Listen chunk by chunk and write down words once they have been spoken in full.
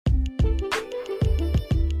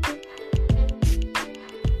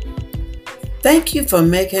Thank you for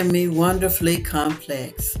making me wonderfully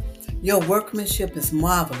complex. Your workmanship is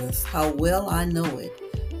marvelous, how well I know it.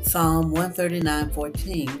 Psalm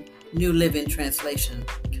 139:14, New Living Translation.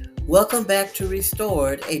 Welcome back to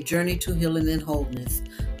Restored, a journey to healing and wholeness.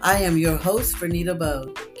 I am your host, Vernita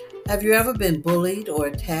Bowe. Have you ever been bullied or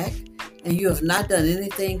attacked and you have not done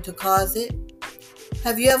anything to cause it?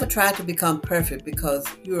 Have you ever tried to become perfect because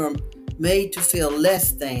you are made to feel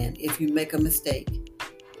less than if you make a mistake?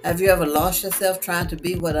 Have you ever lost yourself trying to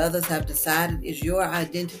be what others have decided is your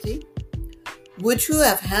identity? Would you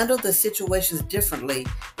have handled the situations differently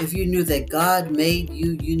if you knew that God made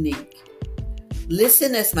you unique?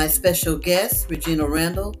 Listen as my special guest, Regina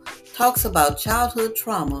Randall, talks about childhood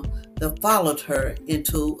trauma that followed her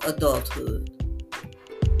into adulthood.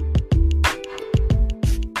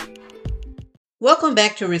 Welcome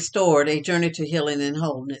back to Restored, a journey to healing and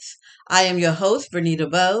wholeness. I am your host, Vernita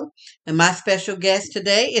Bowe, and my special guest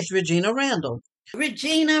today is Regina Randall.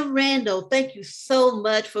 Regina Randall, thank you so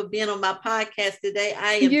much for being on my podcast today.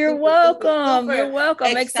 You're welcome. You're welcome.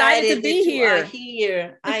 I'm excited to be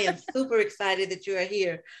here. I am super excited that you are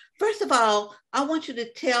here. First of all, I want you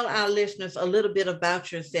to tell our listeners a little bit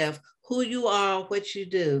about yourself, who you are, what you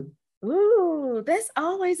do. Ooh, that's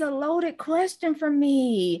always a loaded question for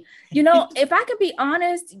me. You know, if I could be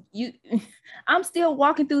honest, I'm still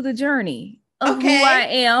walking through the journey of who I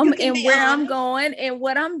am and where I'm going and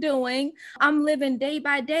what I'm doing. I'm living day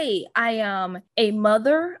by day. I am a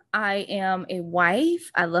mother. I am a wife.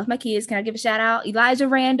 I love my kids. Can I give a shout out? Elijah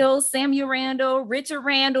Randall, Samuel Randall, Richard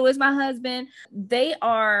Randall is my husband. They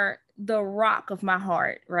are the rock of my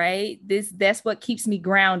heart, right? That's what keeps me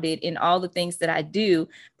grounded in all the things that I do,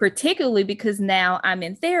 particularly because now I'm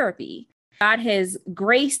in therapy. God has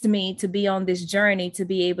graced me to be on this journey to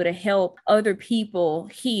be able to help other people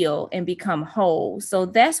heal and become whole. So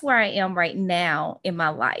that's where I am right now in my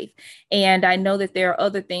life. And I know that there are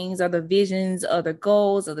other things, other visions, other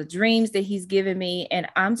goals, other dreams that He's given me. And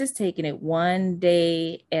I'm just taking it one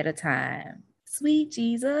day at a time. Sweet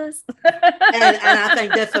Jesus. and I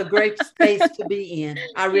think that's a great space to be in.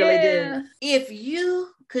 I really do. If you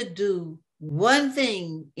could do one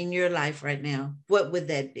thing in your life right now, what would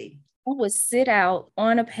that be? I would sit out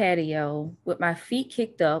on a patio with my feet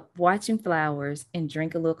kicked up, watching flowers and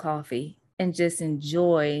drink a little coffee and just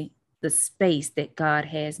enjoy the space that God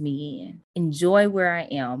has me in. Enjoy where I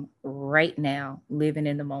am right now, living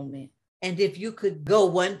in the moment. And if you could go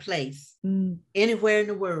one place, anywhere in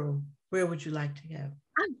the world, where would you like to go?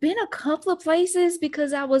 I've been a couple of places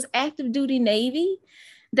because I was active duty Navy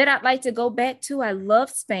that I'd like to go back to. I love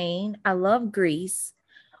Spain. I love Greece,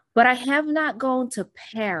 but I have not gone to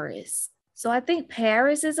Paris. So I think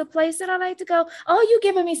Paris is a place that I like to go. Oh, you're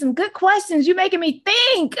giving me some good questions. You're making me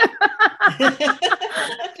think.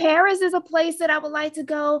 Paris is a place that I would like to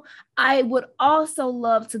go. I would also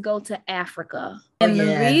love to go to Africa. And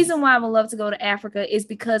the reason why I would love to go to Africa is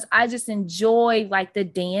because I just enjoy like the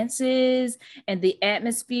dances and the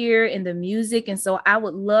atmosphere and the music. And so I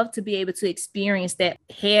would love to be able to experience that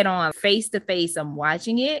head on, face to face. I'm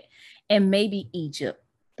watching it, and maybe Egypt.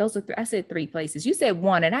 Those are I said three places. You said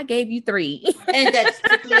one, and I gave you three. And that's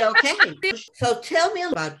strictly okay. So tell me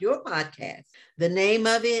about your podcast, the name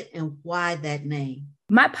of it, and why that name.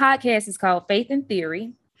 My podcast is called Faith and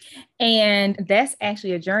Theory. And that's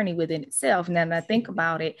actually a journey within itself. Now that I think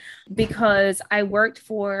about it, because I worked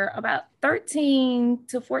for about 13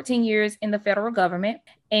 to 14 years in the federal government,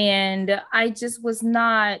 and I just was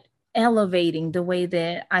not elevating the way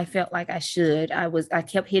that I felt like I should. I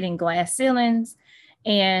kept hitting glass ceilings.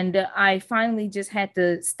 And I finally just had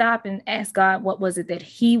to stop and ask God, what was it that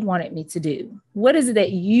He wanted me to do? What is it that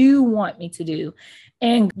you want me to do?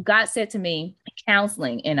 And God said to me,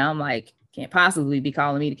 counseling. And I'm like, can't possibly be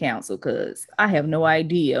calling me to counsel because I have no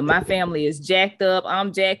idea. My family is jacked up.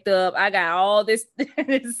 I'm jacked up. I got all this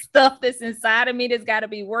stuff that's inside of me that's got to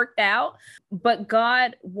be worked out. But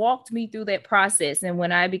God walked me through that process. And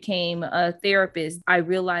when I became a therapist, I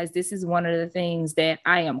realized this is one of the things that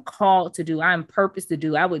I am called to do. I'm purposed to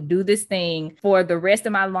do. I would do this thing for the rest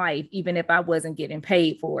of my life, even if I wasn't getting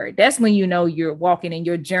paid for it. That's when you know you're walking in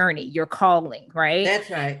your journey, your calling, right? That's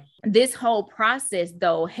right. This whole process,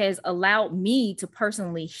 though, has allowed me to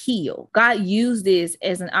personally heal. God used this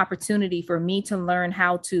as an opportunity for me to learn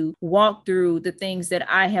how to walk through the things that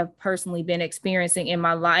I have personally been experiencing in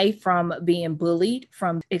my life, from being bullied,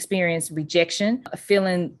 from experiencing rejection,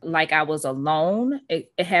 feeling like I was alone,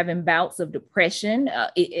 having bouts of depression,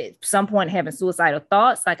 at some point having suicidal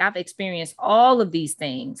thoughts. Like I've experienced all of these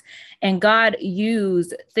things. And God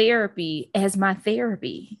used therapy as my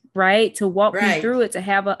therapy. right? To walk me Right. through it, to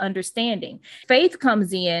have an understanding. Faith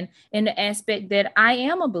comes in the aspect that I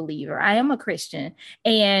am a believer, I am a Christian.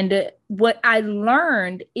 And what I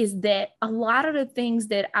learned is that a lot of the things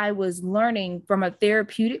that I was learning from a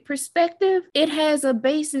therapeutic perspective, it has a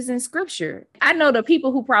basis in scripture. I know the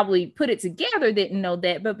people who probably put it together didn't know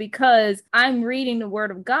that, but because I'm reading the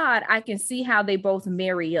word of God, I can see how they both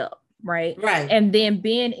marry up. Right. And then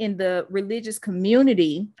being in the religious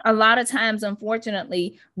community, a lot of times,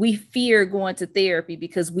 unfortunately, we fear going to therapy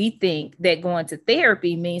because we think that going to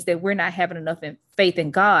therapy means that we're not having enough faith in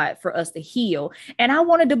God for us to heal. And I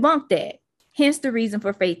want to debunk that. Hence the reason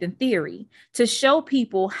for Faith and Theory, to show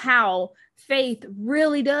people how faith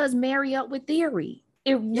really does marry up with theory.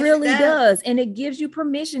 It really does. And it gives you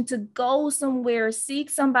permission to go somewhere, seek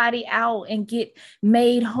somebody out and get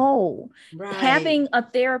made whole. Right. Having a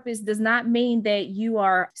therapist does not mean that you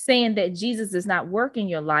are saying that Jesus does not work in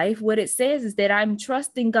your life. What it says is that I'm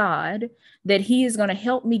trusting God, that he is going to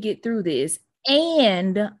help me get through this.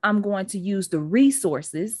 And I'm going to use the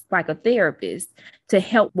resources like a therapist to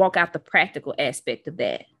help walk out the practical aspect of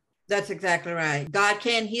that. That's exactly right. God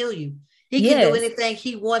can heal you. He can do anything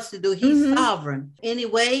he wants to do. He's sovereign. Any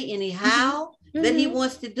way, anyhow, that he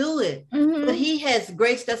wants to do it. But he has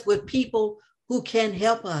graced us with people who can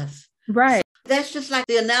help us. Right. So that's just like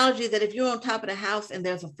the analogy that if you're on top of the house and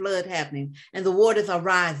there's a flood happening and the waters are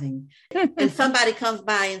rising and somebody comes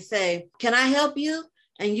by and say, can I help you?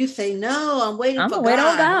 And you say, no, I'm waiting for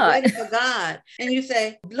God. I'm waiting for God. And you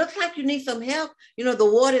say, looks like you need some help. You know, the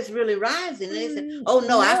water is really rising. And they say, oh,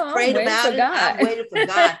 no, I've prayed about it. I'm waiting for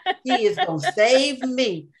God. He is going to save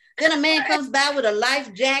me. Then a man comes by with a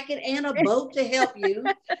life jacket and a boat to help you.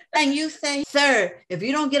 And you say, sir, if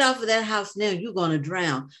you don't get off of that house now, you're going to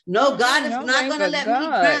drown. No, God is not going to let me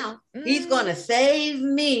drown. He's going to save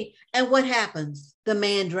me. And what happens? The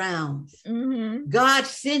man drowns. God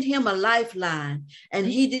sent him a lifeline and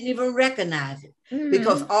he didn't even recognize it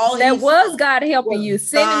because all that was God helping you,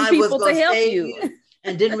 sending people to help you.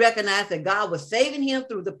 And didn't recognize that God was saving him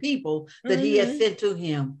through the people that he had sent to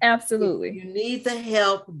him. Absolutely. If you need the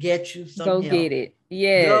help, get you some help. Go get it.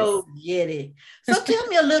 Yes. Go get it. So tell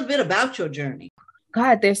me a little bit about your journey.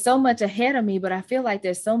 God, there's so much ahead of me, but I feel like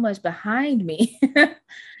there's so much behind me.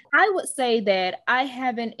 I would say that I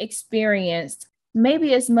haven't experienced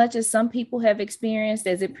maybe as much as some people have experienced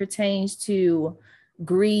as it pertains to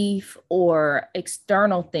grief or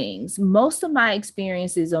external things. Most of my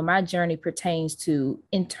experiences or my journey pertains to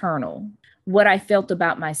internal, what I felt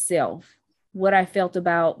about myself, what I felt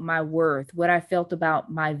about my worth, what I felt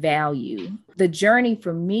about my value. The journey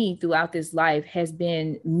for me throughout this life has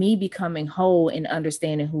been me becoming whole and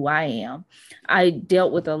understanding who I am. I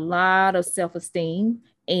dealt with a lot of self-esteem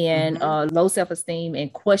and low self-esteem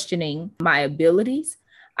and questioning my abilities.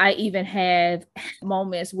 I even had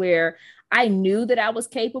moments where I knew that I was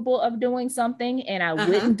capable of doing something and I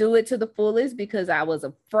wouldn't do it to the fullest because I was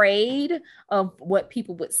afraid of what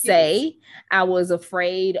people would say. I was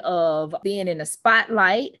afraid of being in the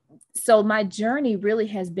spotlight. So my journey really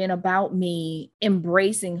has been about me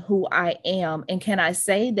embracing who I am. And can I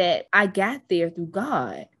say that I got there through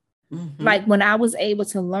God? Like when I was able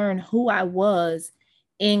to learn who I was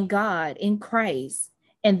in God, in Christ,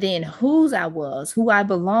 and then whose I was, who I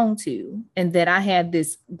belong to, and that I had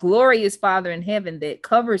this glorious Father in heaven that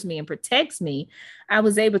covers me and protects me, I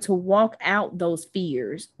was able to walk out those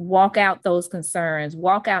fears, walk out those concerns,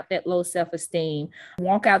 walk out that low self-esteem,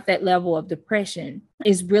 walk out that level of depression.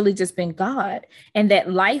 It's really just been God. And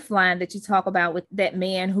that lifeline that you talk about with that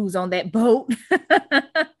man who's on that boat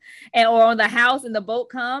or on the house and the boat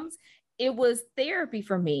comes, it was therapy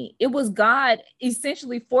for me. It was God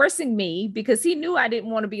essentially forcing me because he knew I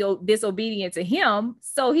didn't want to be disobedient to him.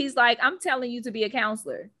 So he's like, I'm telling you to be a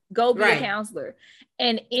counselor. Go be a counselor.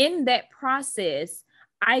 And in that process,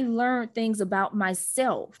 I learned things about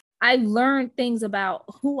myself. I learned things about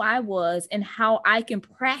who I was and how I can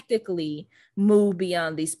practically move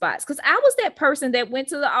beyond these spots. Because I was that person that went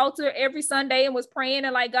to the altar every Sunday and was praying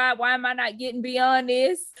and like, God, why am I not getting beyond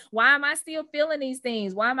this? Why am I still feeling these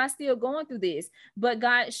things? Why am I still going through this? But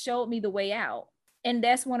God showed me the way out. And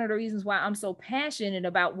that's one of the reasons why I'm so passionate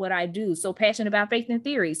about what I do, so passionate about Faith and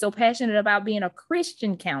Theory, so passionate about being a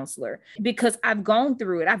Christian counselor, because I've gone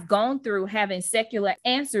through it. I've gone through having secular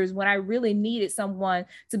answers when I really needed someone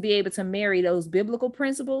to be able to marry those biblical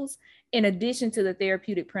principles in addition to the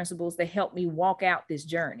therapeutic principles that help me walk out this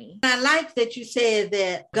journey. I like that you said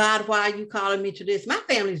that, God, why are you calling me to this? My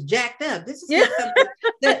family's jacked up. This is something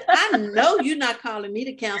that I know you're not calling me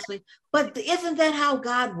to counseling, but isn't that how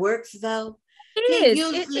God works though? It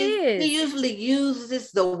is. He usually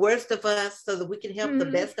uses the worst of us so that we can help the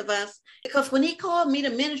best of us. Because when he called me to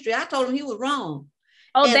ministry, I told him he was wrong.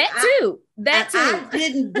 Oh, and I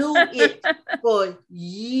didn't do it for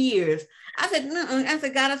years. I said, no. I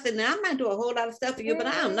said, God, now I might do a whole lot of stuff for you, but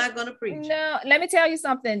I am not going to preach. No, let me tell you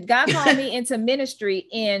something. God called me into ministry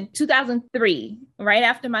in 2003, right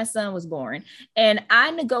after my son was born. And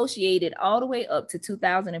I negotiated all the way up to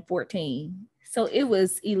 2014. So it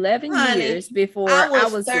was 11 years before I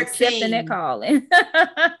was accepting that calling.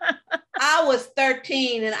 I was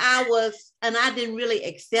 13 and I didn't really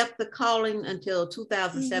accept the calling until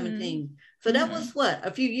 2017. So that was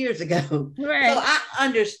a few years ago. Right. So I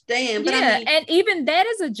understand. But and even that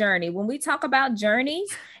is a journey. When we talk about journeys,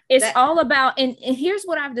 it's all about, and here's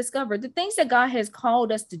what I've discovered, the things that God has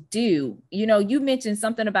called us to do. You know, you mentioned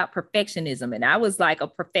something about perfectionism, and I was like a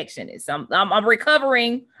perfectionist. I'm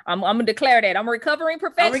recovering. I'm going to declare that I'm a recovering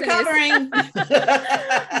perfectionist.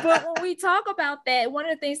 But when we talk about that, one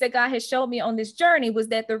of the things that God has showed me on this journey was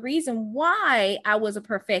that the reason why I was a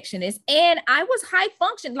perfectionist, and I was high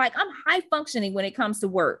functioning, like I'm high functioning when it comes to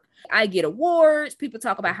work. I get awards. People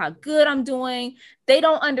talk about how good I'm doing. They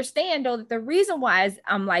don't understand, though, that the reason why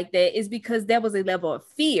I'm like that is because there was a level of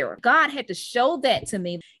fear. God had to show that to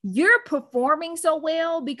me. You're performing so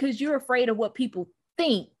well because you're afraid of what people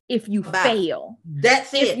think if you fail.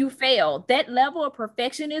 That's it. If you fail, that level of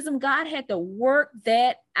perfectionism, God had to work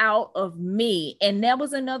that out of me. And that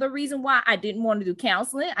was another reason why I didn't want to do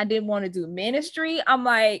counseling. I didn't want to do ministry. I'm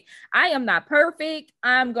like, I am not perfect.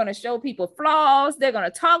 I'm going to show people flaws. They're going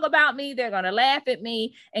to talk about me. They're going to laugh at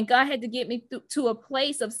me. And God had to get me to a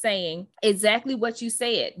place of saying exactly what you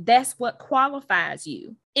said. That's what qualifies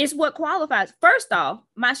you. It's what qualifies. First off,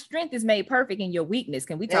 my strength is made perfect in your weakness.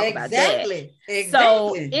 Can we talk about that? Exactly.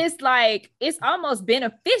 So it's like, it's almost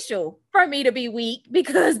beneficial for me to be weak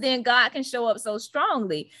because then God can show up so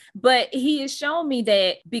strongly. But he has shown me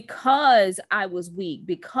that because I was weak,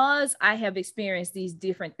 because I have experienced these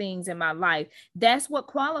different things in my life, that's what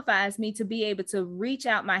qualifies me to be able to reach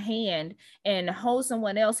out my hand and hold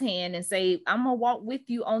someone else's hand and say, I'm going to walk with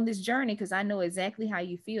you on this journey because I know exactly how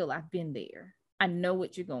you feel. I've been there. I know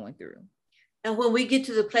what you're going through. And when we get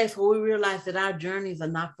to the place where we realize that our journeys are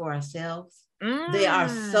not for ourselves, they are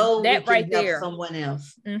so we can help someone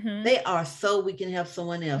else. They are so we can help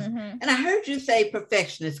someone else. And I heard you say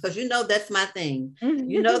perfectionist because you know that's my thing.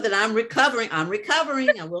 You know that I'm recovering. I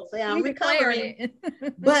will say I'm recovering.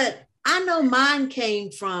 But I know mine came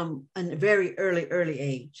from a very early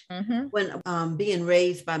age when being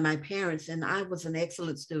raised by my parents, and I was an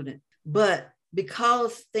excellent student. But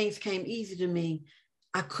because things came easy to me,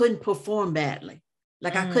 I couldn't perform badly.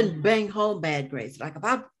 Like I couldn't bring home bad grades. Like if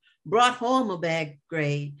I brought home a bad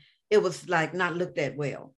grade, it was like not looked at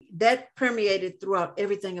well. That permeated throughout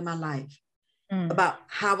everything in my life about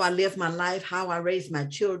how I lived my life, how I raised my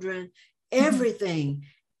children, everything.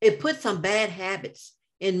 It put some bad habits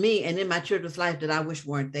in me and in my children's life that I wish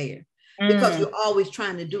weren't there because you're always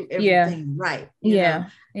trying to do everything right. You know?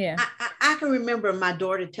 I can remember my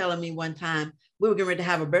daughter telling me one time, we were getting ready to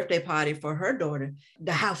have a birthday party for her daughter.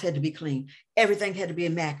 The house had to be clean. Everything had to be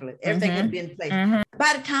immaculate. Everything had to be in place.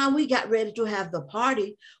 By the time we got ready to have the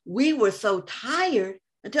party, we were so tired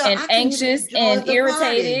until anxious and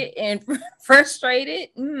irritated and frustrated.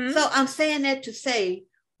 So I'm saying that to say,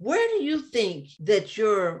 where do you think that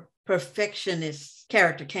your perfectionist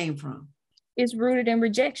character came from? It's rooted in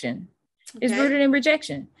rejection. It's rooted in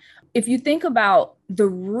rejection. If you think about the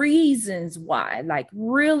reasons why, like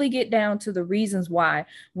really get down to the reasons why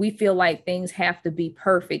we feel like things have to be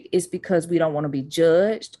perfect, is because we don't want to be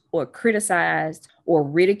judged or criticized or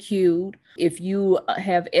ridiculed. If you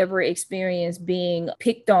have ever experienced being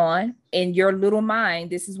picked on in your little mind,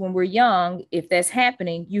 this is when we're young. If that's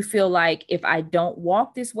happening, you feel like if I don't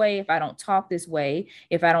walk this way, if I don't talk this way,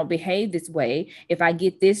 if I don't behave this way, if I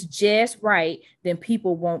get this just right, then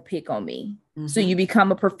people won't pick on me. So you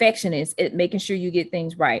become a perfectionist at making sure you get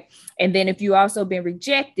things right. And then if you also been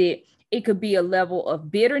rejected, it could be a level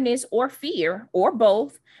of bitterness or fear or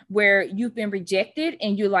both, where you've been rejected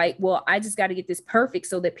and you're like, well, I just got to get this perfect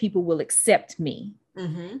so that people will accept me.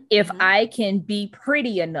 If I can be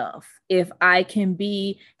pretty enough, if I can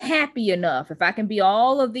be happy enough, if I can be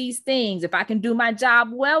all of these things, if I can do my job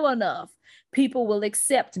well enough, people will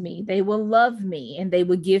accept me, they will love me, and they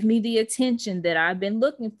will give me the attention that I've been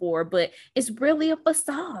looking for. But it's really a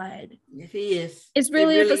facade. It is. It's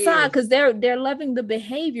really a facade, because they're loving the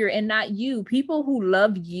behavior and not you. People who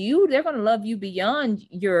love you, they're going to love you beyond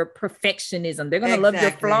your perfectionism. They're going to love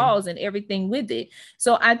your flaws and everything with it.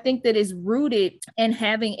 So I think that it's rooted in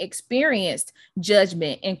having experienced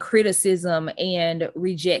judgment and criticism and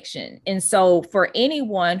rejection. And so for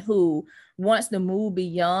anyone who wants to move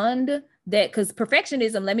beyond that, because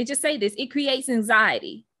perfectionism, let me just say this, it creates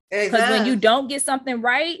anxiety. Because when you don't get something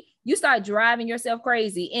right, you start driving yourself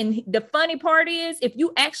crazy. And the funny part is, if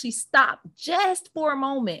you actually stop just for a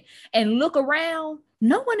moment and look around,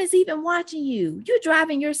 no one is even watching you. You're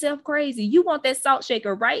driving yourself crazy. You want that salt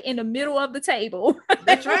shaker right in the middle of the table.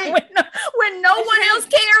 That's right. when no one else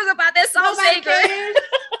cares about that salt shaker. Cares.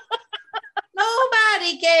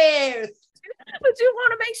 Nobody cares. But you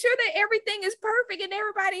want to make sure that everything is perfect, and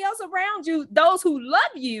everybody else around you, those who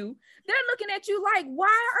love you, they're looking at you like,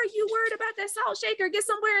 why are you worried about that salt shaker? Get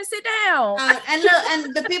somewhere and sit down. And look,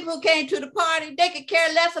 and the people who came to the party, they could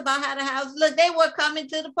care less about how the house looked. They were coming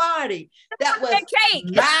to the party. That was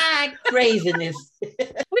my craziness.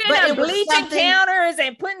 We end up bleaching counters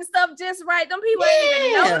and putting stuff just right. Them people ain't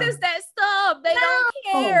even notice that stuff. They don't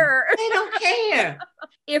care. They don't care.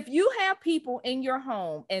 If you have people in your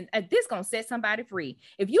home, and this gonna set somebody free.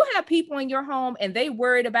 If you have people in your home and they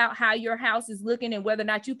worried about how your house is looking and whether or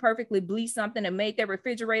not you perfectly bleach something and make their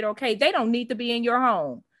refrigerator okay, they don't need to be in your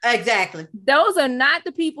home. Exactly. Those are not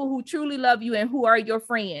the people who truly love you and who are your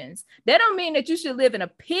friends. That don't mean that you should live in a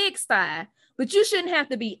pigsty, but you shouldn't have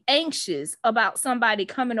to be anxious about somebody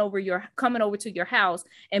coming over to your house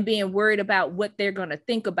and being worried about what they're going to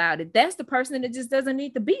think about it. That's the person that just doesn't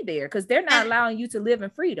need to be there, because they're not allowing you to live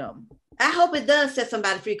in freedom. I hope it does set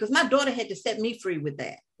somebody free, because my daughter had to set me free with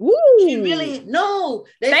that. Ooh. She really, no.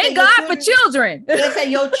 Thank God for children. They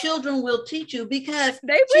say your children will teach you, because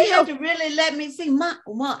she had to really let me see, Mom,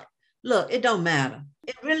 look, it don't matter.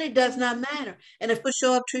 It really does not matter. And if you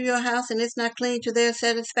show up to your house and it's not clean to their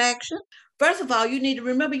satisfaction, first of all, you need to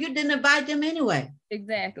remember you didn't invite them anyway.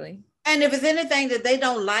 Exactly. And if it's anything that they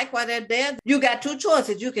don't like while they're there, you got two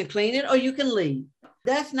choices. You can clean it or you can leave.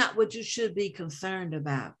 That's not what you should be concerned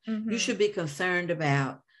about. Mm-hmm. You should be concerned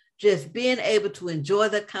about just being able to enjoy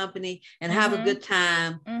the company and have a good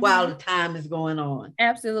time while the time is going on.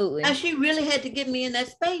 Absolutely. And she really had to get me in that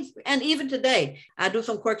space. And even today, I do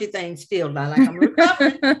some quirky things still, like I'm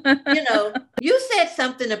recovering. You said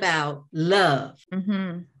something about love.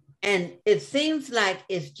 Mm-hmm. And it seems like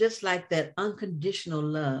it's just like that unconditional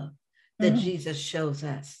love that Jesus shows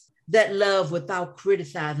us. That love without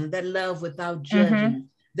criticizing, that love without judging,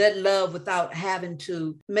 that love without having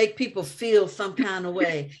to make people feel some kind of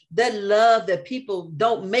way, that love that people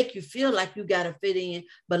don't make you feel like you got to fit in,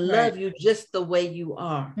 but love you just the way you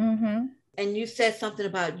are. Mm-hmm. And you said something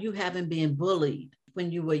about you having been bullied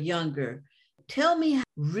when you were younger. Tell me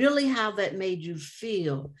really how that made you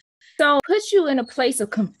feel. So puts you in a place of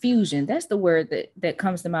confusion. That's the word that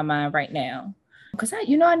comes to my mind right now. Because I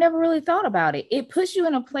never really thought about it. It puts you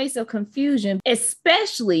in a place of confusion,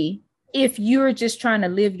 especially if you're just trying to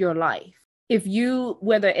live your life. If you,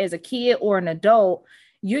 whether as a kid or an adult,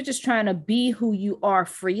 you're just trying to be who you are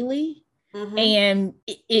freely. Mm-hmm. And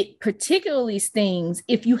it particularly stings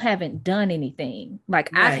if you haven't done anything. Like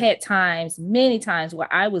I've had many times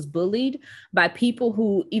where I was bullied by people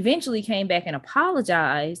who eventually came back and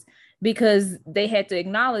apologized, because they had to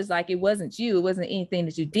acknowledge, like, it wasn't you, it wasn't anything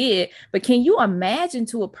that you did. But can you imagine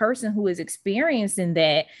to a person who is experiencing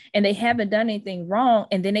that and they haven't done anything wrong,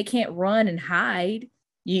 and then they can't run and hide?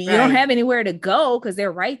 You don't have anywhere to go because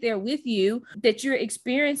they're right there with you, that you're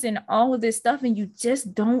experiencing all of this stuff and you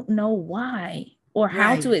just don't know why or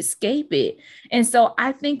how to escape it. And so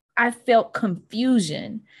I think I felt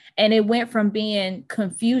confusion, and it went from being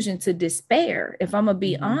confusion to despair. If I'm gonna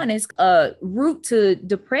be honest, root to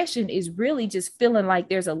depression is really just feeling like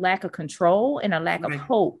there's a lack of control and a lack of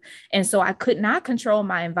hope. And so I could not control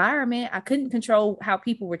my environment. I couldn't control how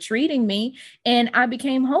people were treating me, and I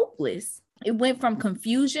became hopeless. It went from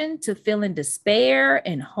confusion to feeling despair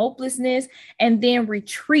and hopelessness, and then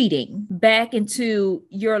retreating back into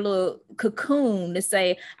your little cocoon to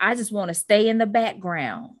say, I just want to stay in the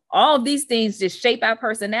background. All of these things just shape our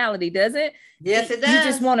personality, does it? Yes, it does. You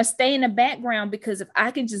just want to stay in the background, because if I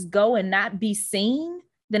can just go and not be seen,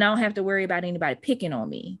 then I don't have to worry about anybody picking on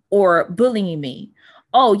me or bullying me.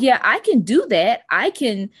 Oh yeah, I can do that. I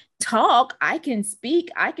can talk, I can speak,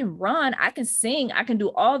 I can run, I can sing, I can do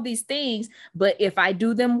all these things. But if I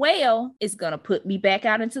do them well, it's going to put me back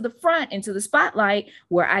out into the front, into the spotlight,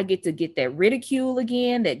 where I get to get that ridicule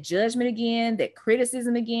again, that judgment again, that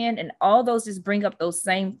criticism again. And all those just bring up those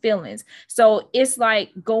same feelings. So it's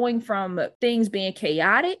like going from things being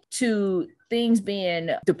chaotic to things being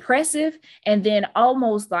depressive, and then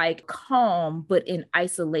almost like calm, but in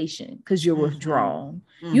isolation because you're withdrawn.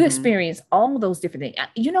 You experience all those different things.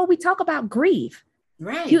 You know, we talk about grief.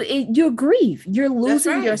 Right. You grieve. You're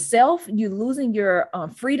losing yourself. You're losing your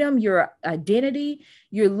freedom, your identity.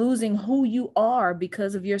 You're losing who you are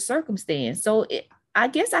because of your circumstance. So I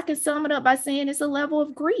guess I can sum it up by saying it's a level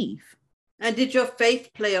of grief. And did your faith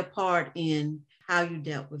play a part in how you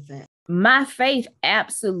dealt with that? My faith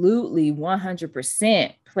absolutely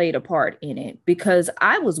 100% played a part in it, because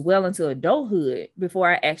I was well into adulthood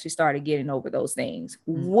before I actually started getting over those things,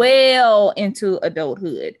 well into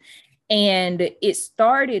adulthood. And it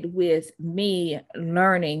started with me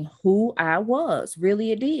learning who I was.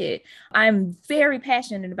 Really, it did. I'm very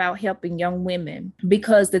passionate about helping young women,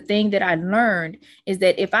 because the thing that I learned is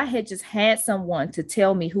that if I had just had someone to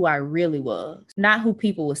tell me who I really was, not who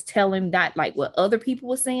people was telling, not like what other people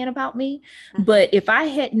were saying about me, but if I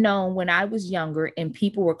had known when I was younger and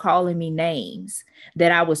people were calling me names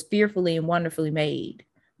that I was fearfully and wonderfully made,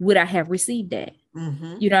 would I have received that?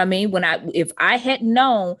 You know what I mean? If I had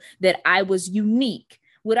known that I was unique,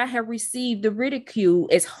 would I have received the ridicule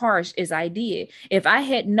as harsh as I did? If I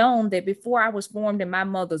had known that before I was formed in my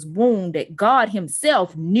mother's womb, that God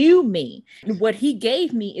himself knew me, what he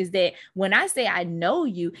gave me is that when I say I know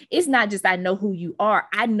you, it's not just I know who you are.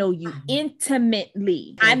 I know you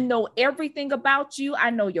intimately. I know everything about you.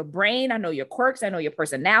 I know your brain. I know your quirks. I know your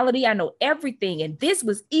personality. I know everything. And this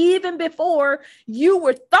was even before you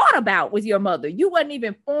were thought about with your mother. You wasn't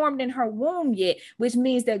even formed in her womb yet, which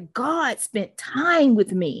means that God spent time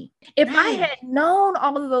with me. If I had known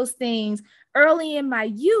all of those things early in my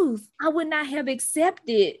youth, I would not have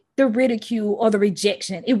accepted the ridicule or the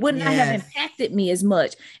rejection. It would not have impacted me as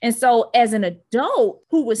much. And so as an adult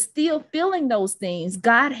who was still feeling those things,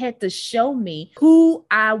 God had to show me who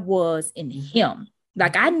I was in him.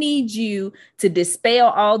 Like, I need you to dispel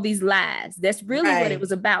all these lies. That's really what it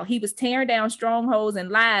was about. He was tearing down strongholds and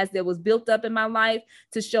lies that was built up in my life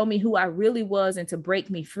to show me who I really was and to break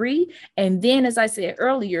me free. And then, as I said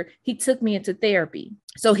earlier, he took me into therapy.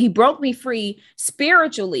 So he broke me free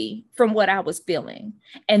spiritually from what I was feeling.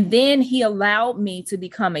 And then he allowed me to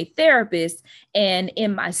become a therapist, and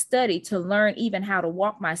in my study to learn even how to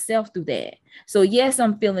walk myself through that. So yes,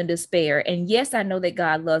 I'm feeling despair. And yes, I know that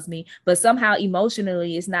God loves me, but somehow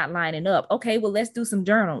emotionally it's not lining up. Okay, well, let's do some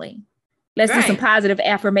journaling. Let's do some positive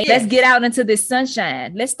affirmation. Let's get out into this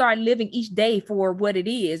sunshine. Let's start living each day for what it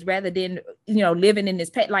is, rather than, living in this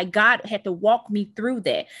pain. Like, God had to walk me through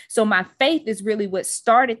that. So my faith is really what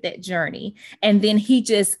started that journey. And then he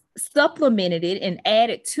just supplemented it and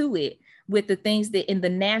added to it with the things that in the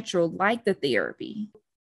natural, like the therapy.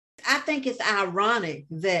 I think it's ironic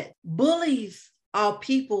that bullies are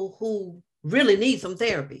people who really need some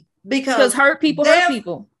therapy, because hurt people hurt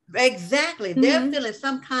people. Exactly. They're feeling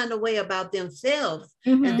some kind of way about themselves.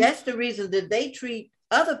 And that's the reason that they treat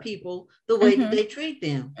other people the way that they treat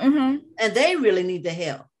them. And they really need the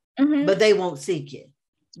help, but they won't seek it.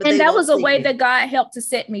 And that was a way that God helped to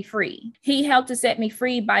set me free. He helped to set me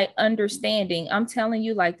free by understanding. I'm telling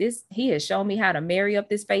you, like this, he has shown me how to marry up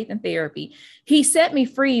this faith and therapy. He set me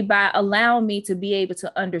free by allowing me to be able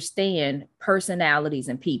to understand personalities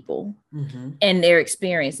and people and their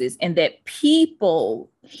experiences, and that people,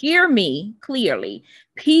 hear me clearly,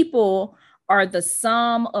 people are the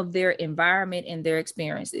sum of their environment and their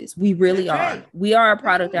experiences. We really are. We are a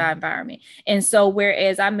product of our environment. And so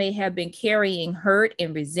whereas I may have been carrying hurt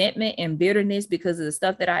and resentment and bitterness because of the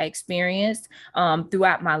stuff that I experienced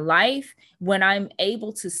throughout my life, when I'm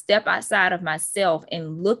able to step outside of myself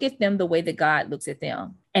and look at them the way that God looks at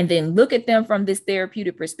them, and then look at them from this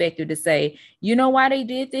therapeutic perspective to say, you know why they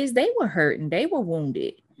did this? They were hurting. They were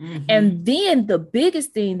wounded. And then the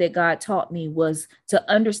biggest thing that God taught me was to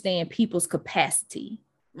understand people's capacity,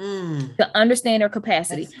 to understand their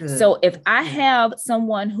capacity. So if I have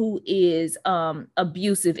someone who is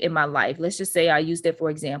abusive in my life, let's just say I use that for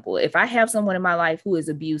example. If I have someone in my life who is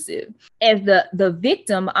abusive, as the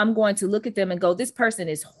victim, I'm going to look at them and go, this person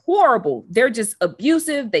is horrible. They're just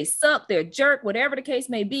abusive. They suck. They're a jerk, whatever the case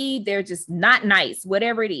may be. They're just not nice,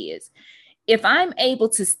 whatever it is. If I'm able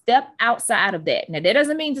to step outside of that, now that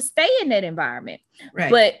doesn't mean to stay in that environment, Right.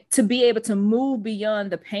 but to be able to move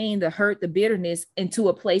beyond the pain, the hurt, the bitterness into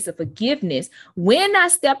a place of forgiveness. When I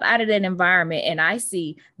step out of that environment and I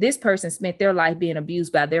see this person spent their life being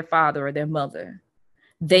abused by their father or their mother,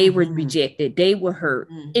 they were rejected, they were hurt.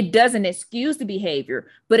 It doesn't excuse the behavior,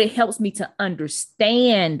 but it helps me to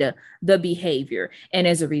understand the behavior. And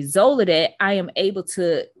as a result of that, I am able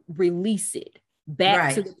to release it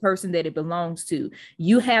back to the person that it belongs to.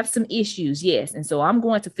 You have some issues, yes. And so I'm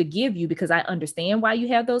going to forgive you because I understand why you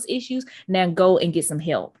have those issues. Now go and get some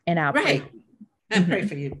help and I'll pray. I pray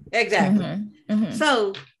for you. Exactly.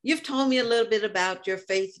 So you've told me a little bit about your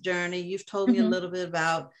faith journey. You've told me a little bit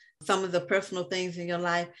about some of the personal things in your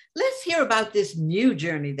life. Let's hear about this new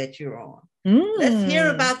journey that you're on. Let's hear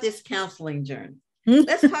about this counseling journey.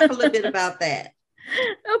 Let's talk a little bit about that.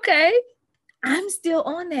 Okay. I'm still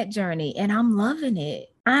on that journey and I'm loving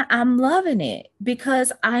it. I'm loving it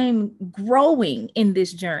because I'm growing in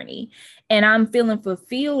this journey and I'm feeling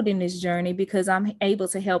fulfilled in this journey because I'm able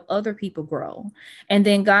to help other people grow. And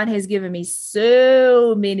then God has given me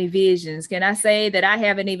so many visions. Can I say that I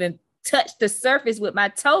haven't even touched the surface with my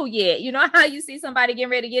toe yet? You know how you see somebody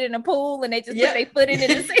getting ready to get in a pool and they just put their foot in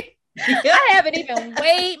it and see? I haven't even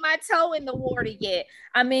weighed my toe in the water yet.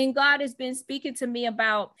 I mean, God has been speaking to me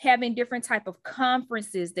about having different type of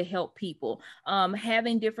conferences to help people,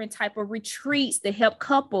 having different type of retreats to help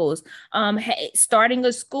couples, starting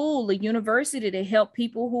a school, a university to help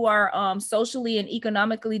people who are socially and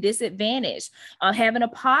economically disadvantaged, having a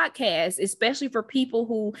podcast, especially for people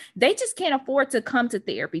who they just can't afford to come to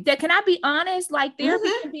therapy. That, can I be honest? Like therapy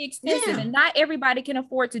can be expensive and not everybody can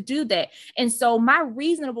afford to do that. And so my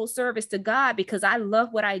reasonable service to God, because I love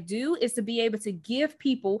what I do, is to be able to give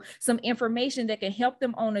people some information that can help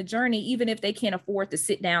them on a journey, even if they can't afford to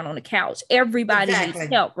sit down on the couch. Everybody needs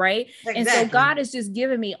help, right? And so God has just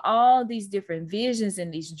given me all these different visions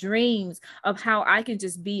and these dreams of how I can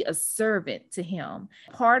just be a servant to him.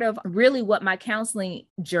 Part of really what my counseling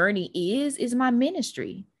journey is my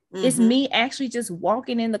ministry. It's me actually just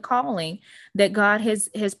walking in the calling that God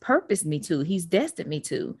has purposed me to. He's destined me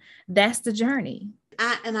to. That's the journey.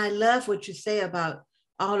 I love what you say about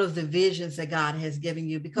all of the visions that God has given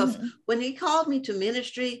you, because when he called me to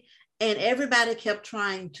ministry and everybody kept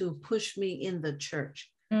trying to push me in the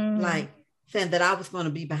church, like saying that I was going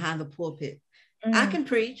to be behind the pulpit. I can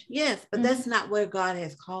preach, yes, but that's not where God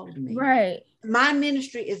has called me. Right. My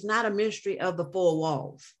ministry is not a ministry of the four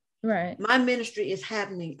walls. Right. My ministry is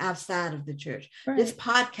happening outside of the church. Right. This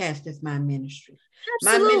podcast is my ministry.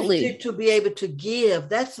 Absolutely. My ministry to be able to give,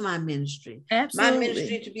 that's my ministry. Absolutely. My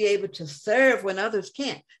ministry to be able to serve when others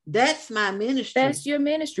can't, that's my ministry. That's your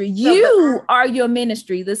ministry. You are your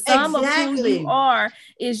ministry. The sum of who you are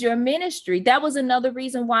is your ministry. That was another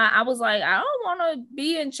reason why I was like, I don't want to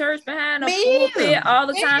be in church behind a pulpit all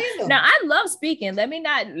the time. Now, I love speaking. Don't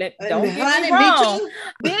get me wrong.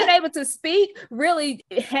 Being able to speak really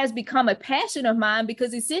has become a passion of mine,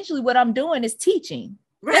 because essentially what I'm doing is teaching.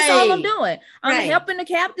 Right. That's all I'm doing. I'm helping the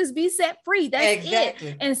captives be set free. That's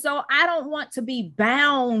it. And so I don't want to be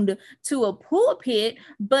bound to a pulpit,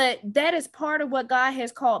 but that is part of what God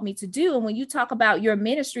has called me to do. And when you talk about your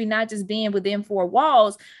ministry, not just being within four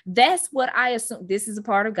walls, that's what I assume. This is a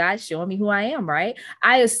part of God showing me who I am, right?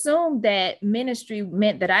 I assumed that ministry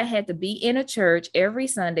meant that I had to be in a church every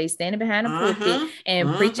Sunday, standing behind a pulpit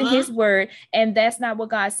and preaching his word. And that's not what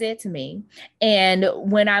God said to me. And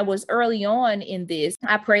when I was early on in this,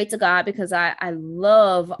 I prayed to God because I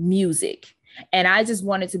love music and I just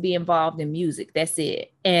wanted to be involved in music. That's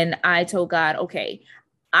it. And I told God, okay,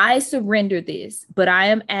 I surrender this, but I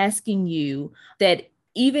am asking you that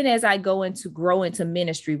even as I grow into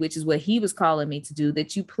ministry, which is what he was calling me to do,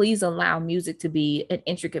 that you please allow music to be an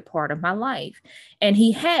intricate part of my life. And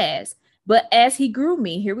he has. But as he grew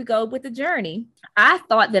me, here we go with the journey. I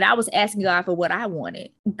thought that I was asking God for what I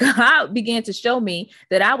wanted. God began to show me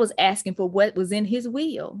that I was asking for what was in his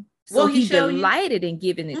will. So he delighted in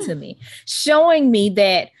giving it to me, showing me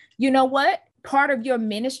that, you know what? Part of your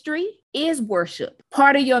ministry is worship.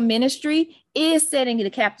 Part of your ministry is setting the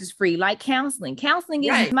captives free, like counseling. Counseling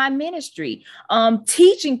is my ministry.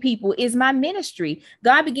 Teaching people is my ministry.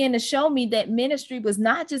 God began to show me that ministry was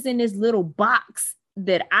not just in this little box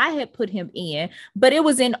that I had put him in, but it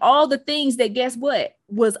was in all the things that, guess what,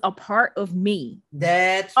 was a part of me.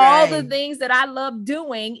 That's all the things that I love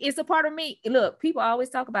doing is a part of me. Look, people always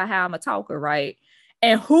talk about how I'm a talker, right?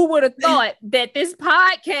 And who would have thought that this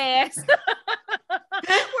podcast where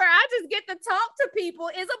I just get to talk to people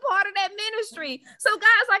is a part of that ministry? So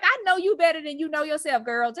guys, like, I know you better than you know yourself,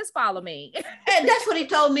 girl. Just follow me. And that's what he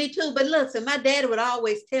told me too. But listen, my daddy would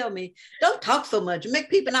always tell me, don't talk so much. Make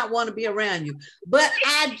people not want to be around you. But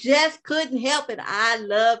I just couldn't help it. I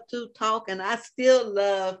love to talk, and I still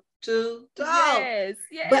love to talk. Yes,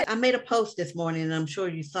 yes. But I made a post this morning, and I'm sure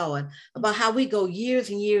you saw it, about how we go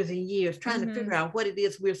years and years and years trying to figure out what it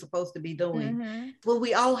is we're supposed to be doing. Well,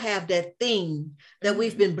 we all have that thing that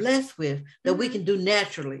we've been blessed with, that we can do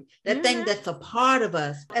naturally, that thing that's a part of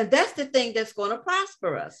us. And that's the thing that's going to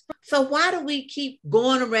prosper us. So why do we keep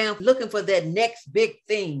going around looking for that next big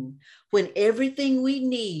thing when everything we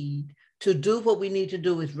need to do what we need to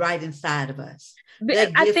do is right inside of us?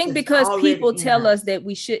 I think because people tell us that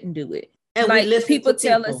we shouldn't do it. And like, we listen people to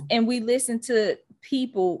tell us, and we listen to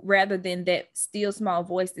people rather than that still small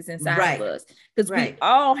voice that's inside of us. Because we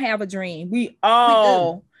all have a dream. We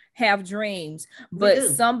all have dreams. But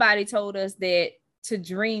somebody told us that to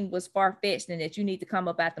dream was far-fetched and that you need to come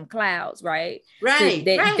up out them clouds, right?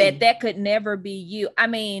 That could never be you. I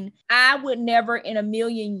mean, I would never in a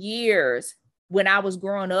million years when I was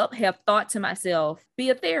growing up have thought to myself,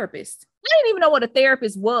 be a therapist. I didn't even know what a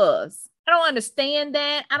therapist was. I don't understand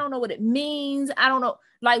that. I don't know what it means. I don't know.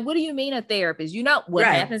 Like, what do you mean a therapist? You know, what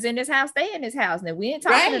happens in this house, stay in this house. Now, we ain't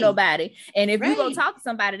talking to nobody. And if you go talk to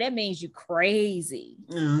somebody, that means you crazy.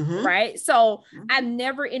 Right? So I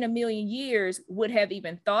never in a million years would have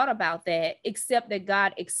even thought about that, except that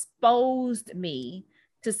God exposed me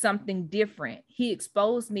to something different. He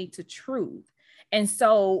exposed me to truth. And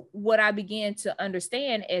so what I began to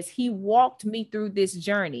understand as he walked me through this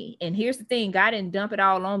journey, and here's the thing, God didn't dump it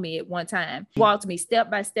all on me at one time. He walked me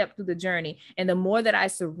step by step through the journey. And the more that I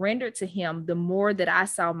surrendered to him, the more that I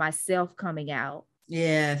saw myself coming out.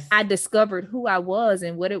 Yes. I discovered who I was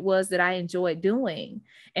and what it was that I enjoyed doing,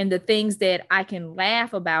 and the things that I can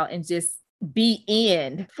laugh about and just be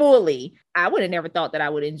in fully. I would have never thought that I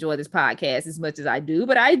would enjoy this podcast as much as I do,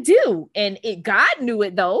 but I do. And God knew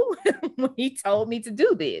it though, when he told me to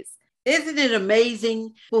do this. Isn't it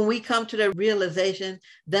amazing when we come to the realization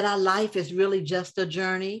that our life is really just a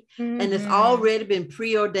journey and it's already been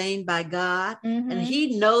preordained by God, and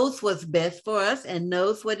he knows what's best for us and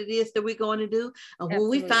knows what it is that we're going to do. And when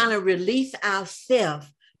we finally release ourselves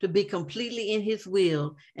to be completely in his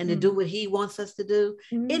will and to do what he wants us to do,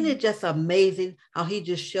 isn't it just amazing how he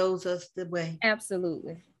just shows us the way?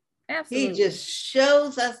 Absolutely. He just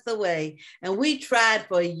shows us the way. And we tried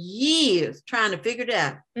for years trying to figure it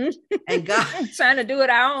out. And God trying to do it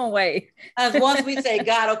our own way. As once we say,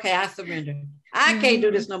 God, okay, I surrender. I can't do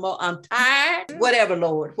this no more. I'm tired. Whatever,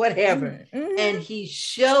 Lord, whatever. And he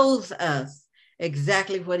shows us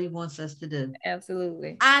exactly what he wants us to do.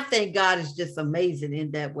 Absolutely. I think God is just amazing in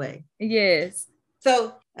that way. Yes.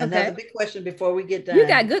 So another big question before we get done. You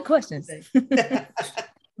got good questions.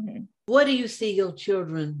 What do you see your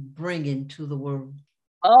children bringing to the world?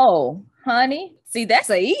 Oh, honey. See, that's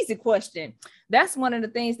an easy question. That's one of the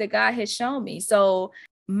things that God has shown me. So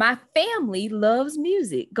my family loves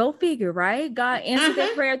music. Go figure, right? God answered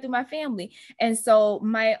that prayer through my family. And so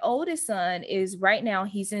my oldest son is right now,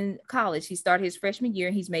 he's in college. He started his freshman year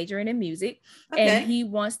and he's majoring in music. And he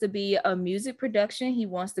wants to be a music production. He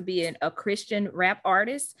wants to be a Christian rap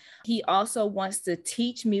artist. He also wants to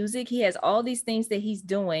teach music. He has all these things that he's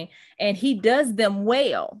doing and he does them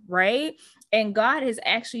well, right? And God has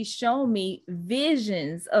actually shown me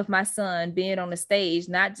visions of my son being on the stage,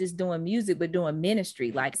 not just doing music, but doing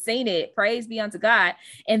ministry, like saying it, praise be unto God.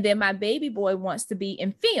 And then my baby boy wants to be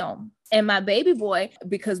in film. And my baby boy,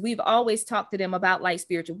 because we've always talked to them about like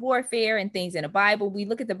spiritual warfare and things in the Bible, we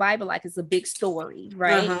look at the Bible like it's a big story,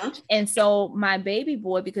 right? And so my baby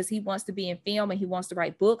boy, because he wants to be in film and he wants to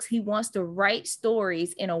write books, he wants to write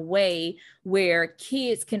stories in a way where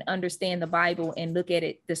kids can understand the Bible and look at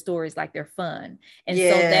it, the stories like they're fun. And so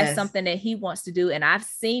that's something that he wants to do. And I've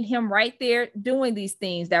seen him right there doing these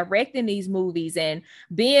things, directing these movies and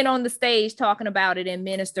being on the stage, talking about it and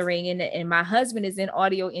ministering. And my husband is in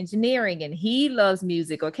audio engineering and he loves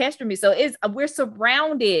music, orchestra music. So we're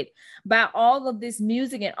surrounded by all of this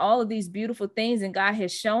music and all of these beautiful things. And God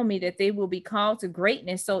has shown me that they will be called to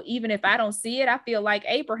greatness. So even if I don't see it, I feel like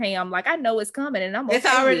Abraham, like I know it's coming and I'm okay. It's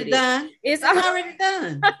already done. It's already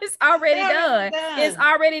done. It's already done. It's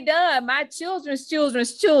already done. My children's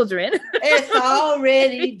children. It's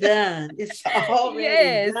already done. It's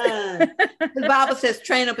already done. The Bible says,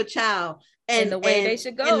 train up a child and the way they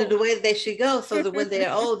should go. And the way they should go, so that when they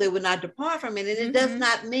are old, they will not depart from it. And it does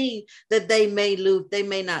not mean that they may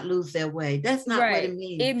not lose their way. That's not what it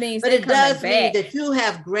means. It means, but it does mean that you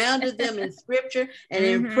have grounded them in scripture and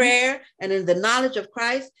in prayer and in the knowledge of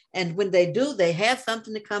Christ. And when they do, they have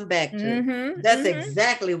something to come back to. That's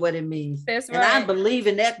exactly what it means. That's right. And I believe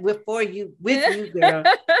in that with you, girl.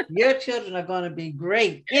 Your children are going to be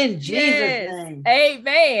great in Jesus' name.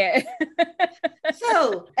 Amen.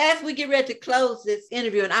 So as we get ready to close this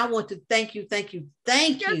interview, and I want to thank you.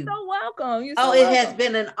 You're so welcome. It has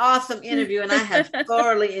been an awesome interview, and I have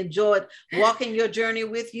thoroughly enjoyed walking your journey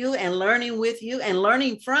with you and learning with you and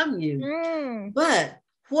learning from you. But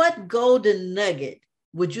what golden nugget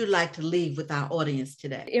would you like to leave with our audience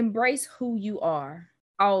today? Embrace who you are,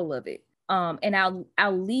 all of it. And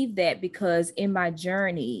I'll leave that because in my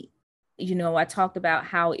journey, I talked about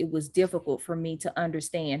how it was difficult for me to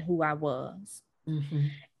understand who I was.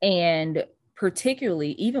 And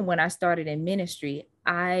particularly, even when I started in ministry,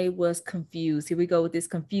 I was confused. Here we go with this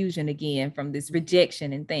confusion again from this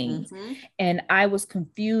rejection and things. And I was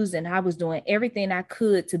confused, and I was doing everything I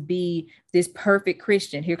could to be this perfect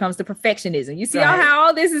Christian. Here comes the perfectionism. You see how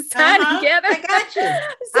all this is tied together? I got you.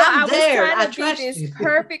 So I was trying to be this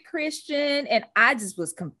perfect Christian, and I just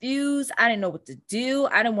was confused. I didn't know what to do.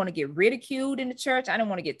 I didn't want to get ridiculed in the church. I didn't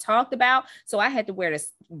want to get talked about. So I had to wear the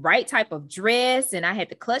right type of dress, and I had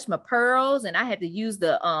to clutch my pearls, and I had to use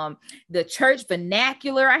the church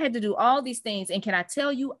vernacular. I had to do all these things. And can I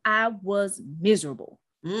tell you, I was miserable.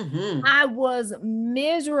 I was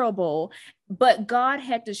miserable, but God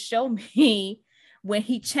had to show me when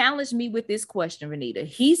he challenged me with this question, Renita.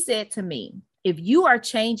 He said to me, if you are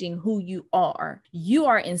changing who you are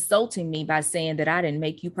insulting me by saying that I didn't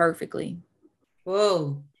make you perfectly.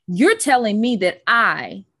 Whoa. You're telling me that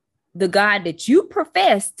the God that you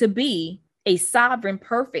profess to be, a sovereign,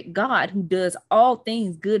 perfect God who does all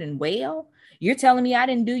things good and well, you're telling me I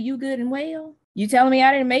didn't do you good and well? You telling me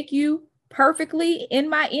I didn't make you perfectly in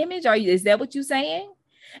my image? Is that what you're saying?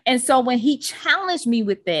 And so when he challenged me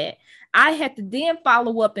with that, I had to then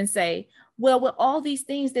follow up and say, well, with all these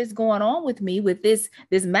things that's going on with me, with this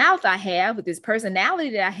mouth I have, with this personality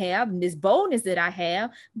that I have, and this boldness that I have,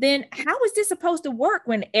 then how is this supposed to work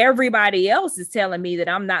when everybody else is telling me that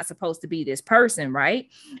I'm not supposed to be this person, right?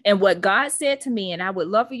 And what God said to me, and I would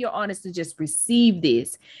love for your audience to just receive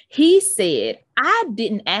this. He said, I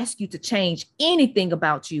didn't ask you to change anything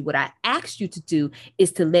about you. What I asked you to do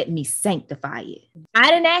is to let me sanctify it. I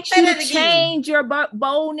didn't ask you to change your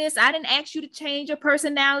boldness. I didn't ask you to change your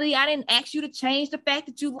personality. I didn't ask you to change the fact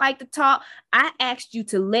that you like to talk. I asked you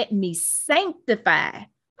to let me sanctify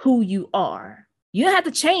who you are. You don't have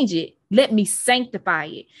to change it. Let me sanctify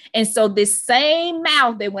it. And so this same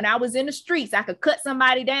mouth that when I was in the streets, I could cut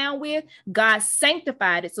somebody down with, God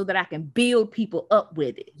sanctified it so that I can build people up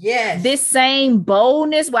with it. Yes. This same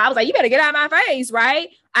boldness, I was like, you better get out of my face, right?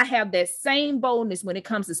 I have that same boldness when it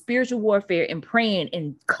comes to spiritual warfare and praying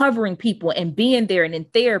and covering people and being there and in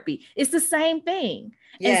therapy. It's the same thing.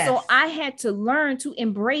 Yes. And so I had to learn to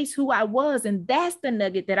embrace who I was. And that's the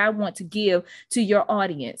nugget that I want to give to your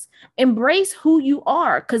audience. Embrace who you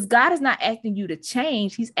are, because God is not asking you to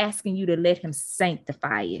change. He's asking you to let him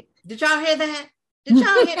sanctify it. Did y'all hear that? Did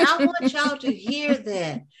y'all hear? I want y'all to hear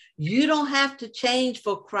that. You don't have to change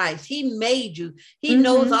for Christ. He made you. He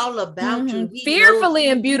knows all about you. He fearfully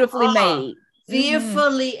and beautifully made.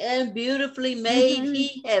 Fearfully and beautifully made.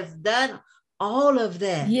 He has done all of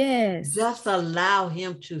that. Yes. Just allow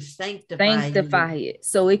him to sanctify it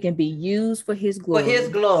so it can be used for his glory. For his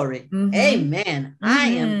glory. Amen. I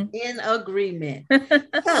am in agreement.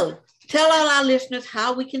 So tell all our listeners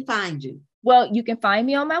how we can find you. Well, you can find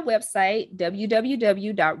me on my website,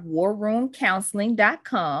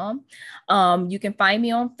 www.warroomcounseling.com. You can find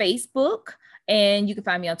me on Facebook. And you can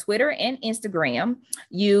find me on Twitter and Instagram.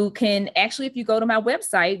 You can actually, if you go to my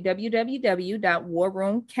website,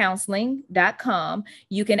 www.warroomcounseling.com,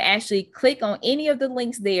 you can actually click on any of the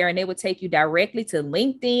links there and it will take you directly to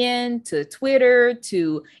LinkedIn, to Twitter,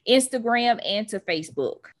 to Instagram, and to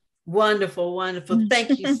Facebook. Wonderful, wonderful.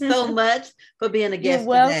 Thank you so much for being a guest today. You're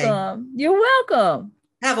welcome. You're welcome.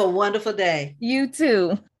 Have a wonderful day. You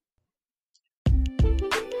too.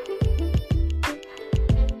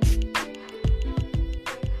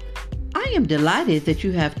 I am delighted that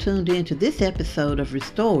you have tuned in to this episode of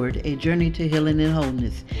Restored, a Journey to Healing and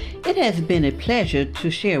Wholeness. It has been a pleasure to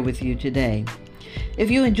share with you today. If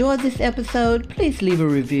you enjoyed this episode, please leave a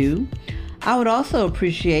review. I would also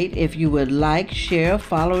appreciate if you would like, share,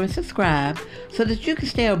 follow, and subscribe so that you can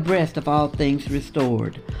stay abreast of all things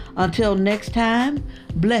restored. Until next time,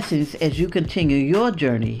 blessings as you continue your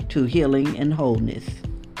journey to healing and wholeness.